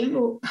rewatch it again.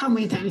 Or how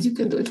many times you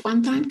can do it?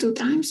 1 time, 2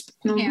 times,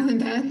 no more than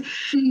that.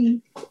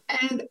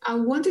 And I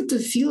wanted to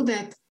feel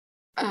that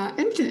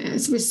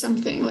emptiness with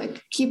something,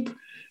 like keep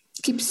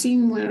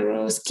seeing Moira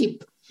Rose,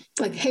 keep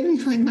like having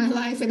her in my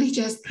life. And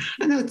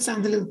I know it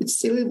sounds a little bit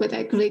silly, but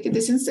I created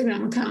this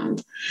Instagram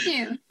account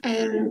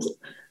and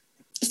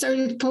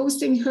started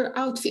posting her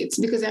outfits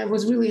because I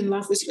was really in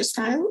love with her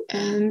style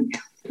and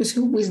with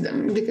her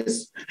wisdom,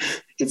 because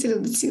it's a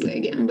little bit silly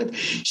again, but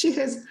she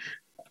has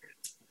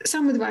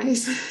some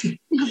advice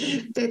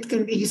that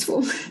can be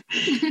useful.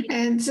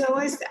 And so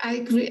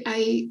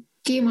I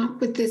came up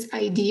with this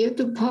idea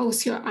to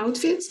post her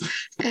outfits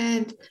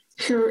and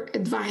her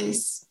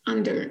advice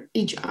under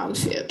each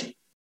outfit.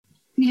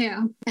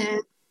 Yeah.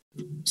 And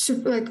so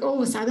like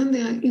all of a sudden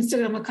the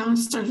Instagram account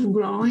started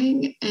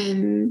growing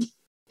and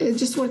it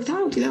just worked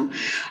out, you know.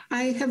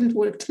 I haven't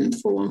worked on it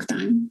for a long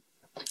time.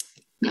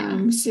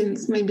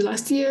 Since maybe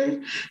last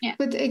year.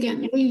 But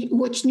again, we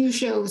watch new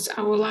shows,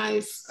 our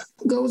life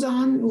goes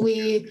on,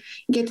 we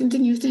get into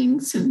new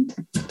things, and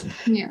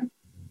I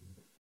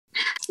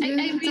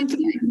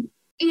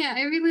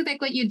really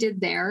like what you did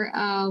there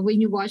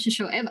when you watch the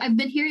show. I've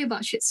been hearing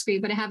about Schitt's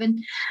Creek, but I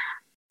haven't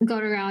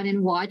got around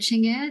and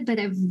watching it, but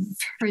I've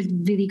heard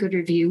really good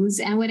reviews.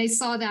 And when I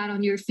saw that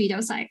on your feed, I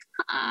was like,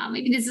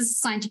 maybe this is a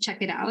sign to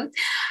check it out.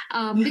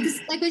 Because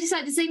like what you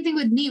said, the same thing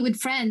with me, with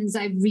Friends.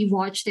 I've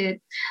rewatched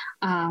it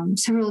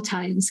several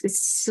times. It's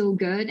so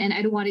good and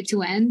I don't want it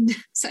to end.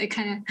 So I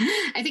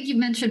think you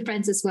mentioned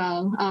Friends as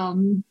well,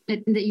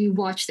 that you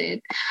watched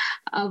it.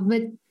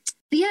 But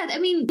yeah, I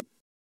mean,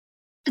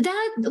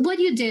 that what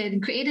you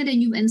did, created a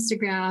new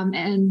Instagram,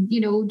 and,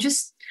 you know,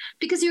 just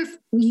because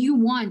you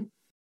want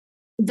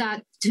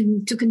that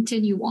to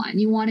continue on.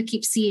 You want to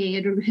keep seeing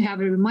it or have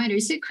a reminder.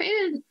 So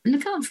create an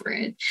account for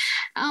it.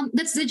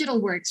 That's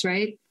digital works,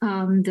 right?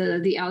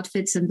 The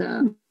outfits and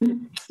but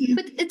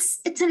it's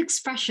an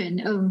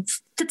expression of,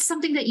 that's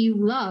something that you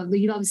love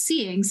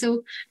seeing.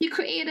 So you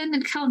create an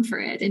account for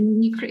it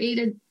and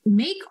you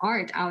make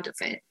art out of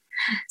it.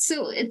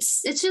 So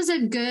it's just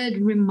a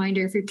good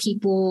reminder for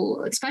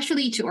people,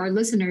 especially to our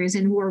listeners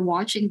and who are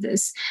watching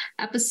this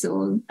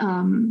episode.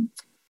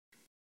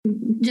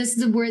 just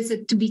the words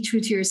that to be true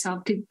to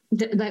yourself,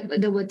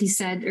 what you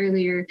said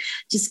earlier,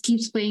 just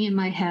keeps playing in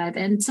my head.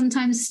 And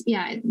sometimes,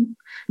 yeah,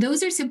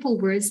 those are simple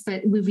words,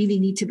 but we really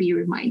need to be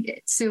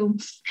reminded. So,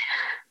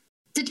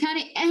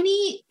 Tatiana,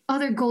 any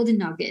other golden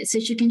nuggets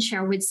that you can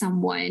share with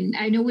someone?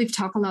 I know we've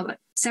talked about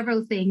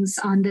several things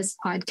on this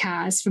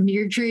podcast, from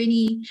your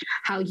journey,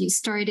 how you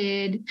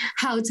started,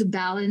 how to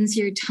balance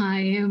your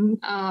time,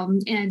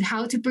 and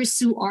how to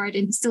pursue art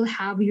and still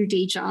have your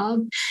day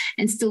job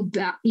and still,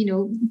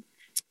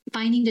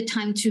 finding the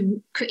time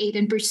to create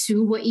and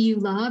pursue what you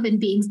love and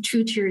being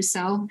true to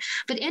yourself.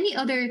 But any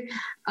other,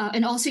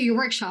 and also your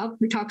workshop,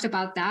 we talked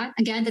about that.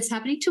 Again, that's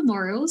happening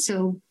tomorrow.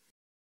 So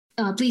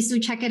please do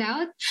check it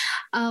out.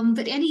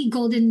 But any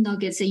golden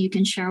nuggets that you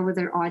can share with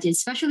our audience,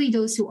 especially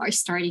those who are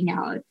starting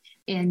out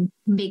in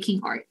making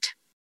art?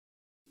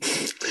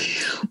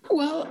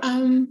 Well,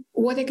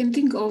 what I can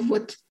think of,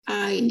 what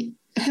I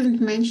haven't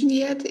mentioned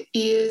yet,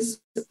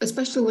 is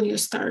especially when you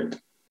start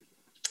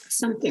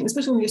something,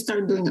 especially when you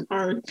start doing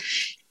art,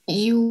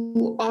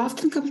 you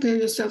often compare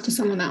yourself to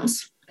someone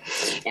else.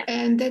 Yeah.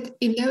 And that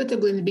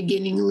inevitably in the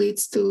beginning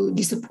leads to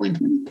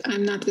disappointment.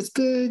 I'm not as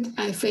good.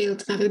 I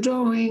failed another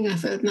drawing. I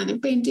failed another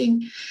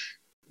painting.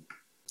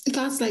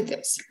 Thoughts like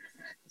this.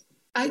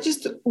 I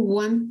just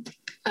want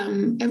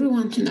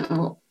everyone to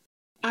know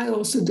I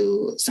also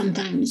do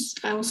sometimes.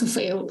 I also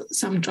fail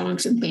some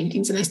drawings and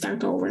paintings and I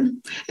start over.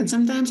 And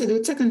sometimes I do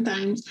it second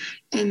time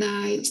and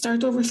I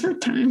start over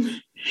third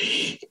time.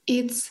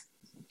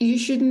 You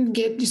shouldn't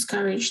get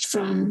discouraged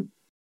from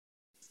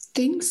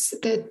things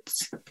that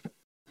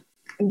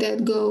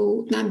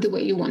go not the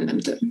way you want them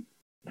to.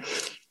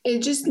 It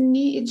just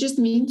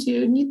means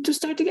you need to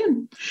start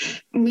again.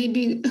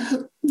 Maybe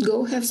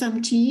go have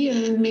some tea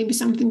and maybe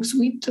something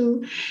sweet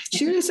to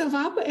cheer yourself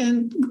up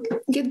and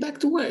get back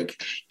to work.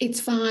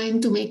 It's fine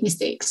to make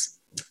mistakes.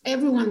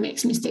 Everyone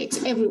makes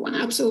mistakes. Everyone,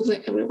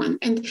 absolutely everyone.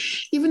 And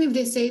even if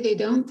they say they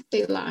don't,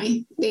 they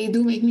lie. They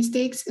do make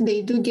mistakes.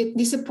 They do get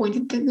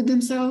disappointed with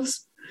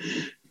themselves.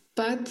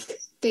 But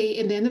at the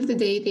end of the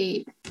day,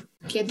 they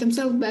get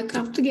themselves back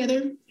up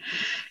together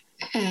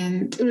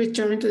and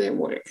return to their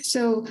work.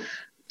 So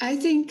I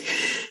think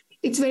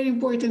it's very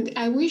important.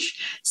 I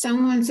wish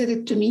someone said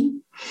it to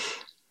me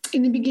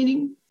in the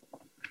beginning.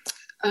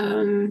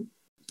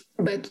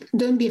 But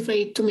don't be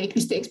afraid to make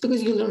mistakes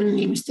because you learn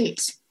new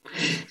mistakes.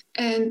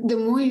 And the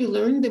more you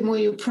learn, the more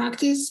you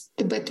practice,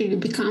 the better you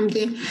become.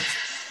 The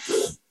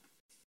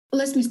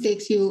less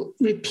mistakes you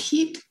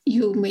repeat,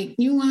 you make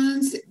new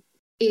ones.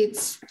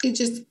 It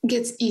just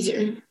gets easier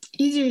and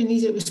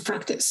easier with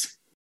practice.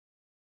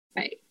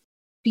 Right.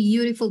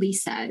 Beautifully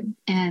said.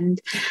 And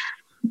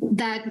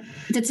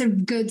that's a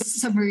good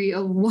summary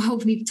of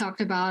what we've talked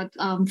about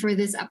for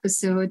this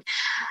episode.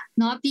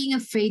 Not being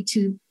afraid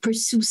to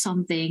pursue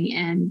something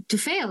and to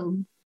fail,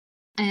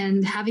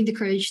 and having the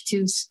courage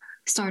to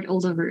start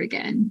all over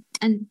again.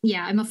 And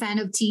yeah, I'm a fan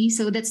of tea,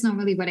 so that's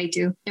normally what I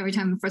do every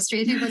time I'm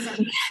frustrated. But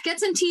get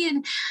some tea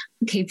and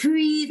okay,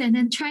 breathe and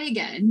then try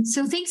again.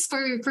 So thanks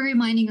for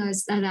reminding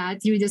us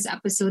that through this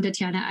episode,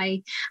 Tatiana.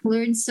 I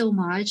learned so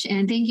much,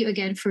 and thank you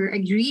again for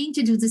agreeing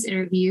to do this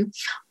interview.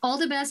 All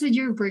the best with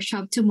your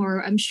workshop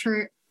tomorrow. I'm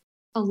sure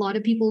a lot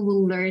of people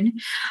will learn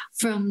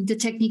from the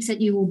techniques that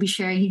you will be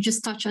sharing. You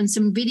just touched on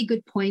some really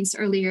good points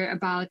earlier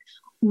about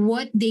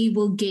what they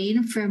will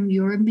gain from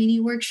your mini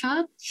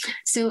workshop.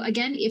 So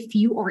again, if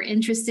you are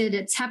interested,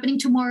 it's happening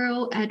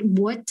tomorrow at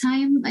what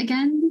time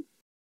again?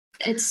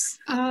 It's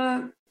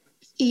 9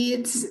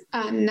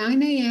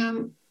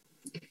 a.m.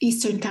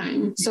 Eastern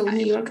time. So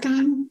New York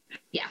time.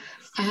 Yeah.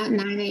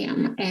 9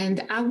 a.m.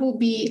 And I will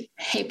be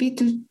happy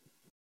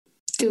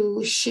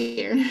to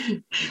share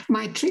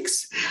my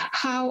tricks,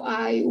 how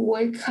I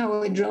work,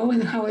 how I draw,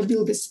 and how I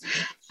build this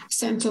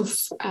sense of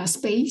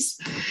space.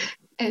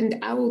 And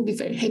I will be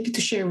very happy to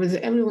share with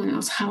everyone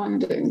else how I'm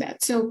doing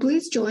that. So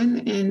please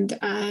join and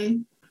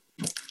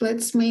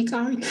let's make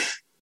art.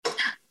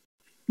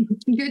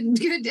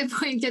 Good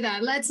point to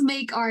that. Let's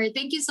make art.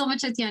 Thank you so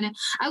much, Tatiana.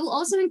 I will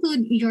also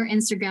include your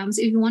Instagrams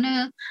if you want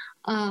to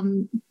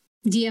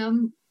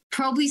DM.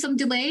 Probably some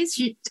delays.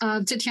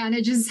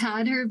 Tatiana just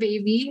had her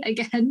baby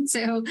again,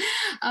 so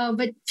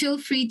but feel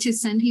free to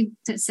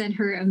send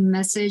her a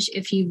message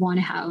if you want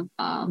to have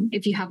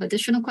if you have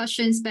additional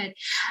questions. But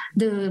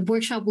the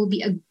workshop will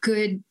be a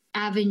good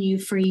avenue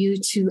for you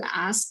to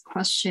ask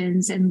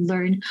questions and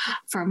learn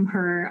from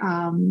her,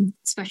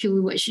 especially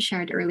what she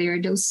shared earlier,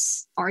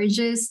 those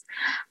oranges.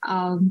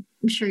 I'm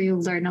sure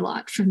you'll learn a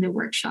lot from the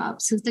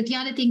workshop. So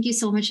Tatiana, thank you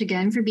so much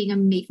again for being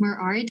on Make More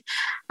Art.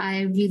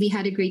 I really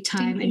had a great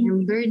time and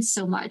I learned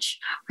so much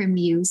from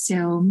you.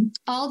 So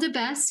all the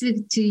best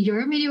to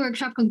your mini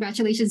workshop.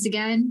 Congratulations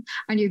again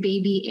on your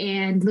baby,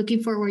 and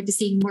looking forward to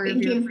seeing more of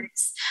your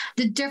works,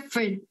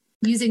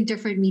 using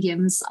different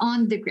mediums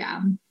on the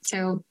gram.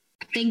 So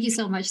thank you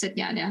so much,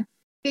 Tatiana.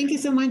 Thank you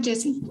so much,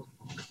 Jessie.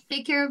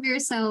 Take care of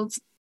yourself.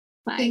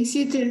 Bye. Thanks,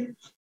 you too.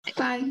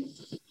 Bye.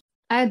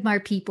 I admire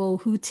people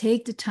who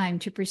take the time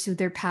to pursue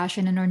their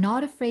passion and are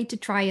not afraid to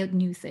try out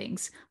new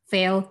things,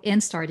 fail,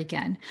 and start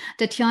again.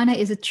 Tatiana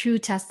is a true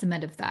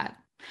testament of that.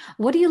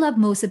 What do you love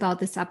most about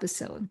this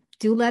episode?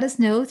 Do let us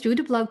know through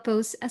the blog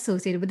post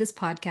associated with this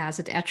podcast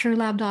at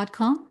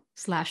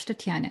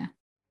etcherlab.com/Tatiana.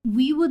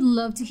 We would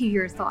love to hear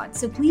your thoughts,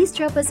 so please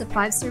drop us a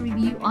 5-star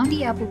review on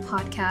the Apple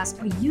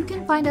Podcast, or you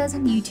can find us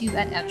on YouTube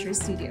at Etcher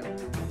Studio.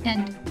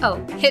 And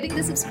hitting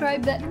the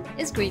subscribe button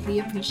is greatly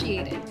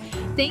appreciated.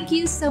 Thank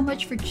you so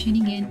much for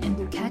tuning in, and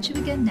we'll catch you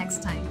again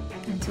next time.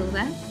 Until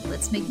then,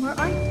 let's make more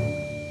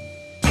art.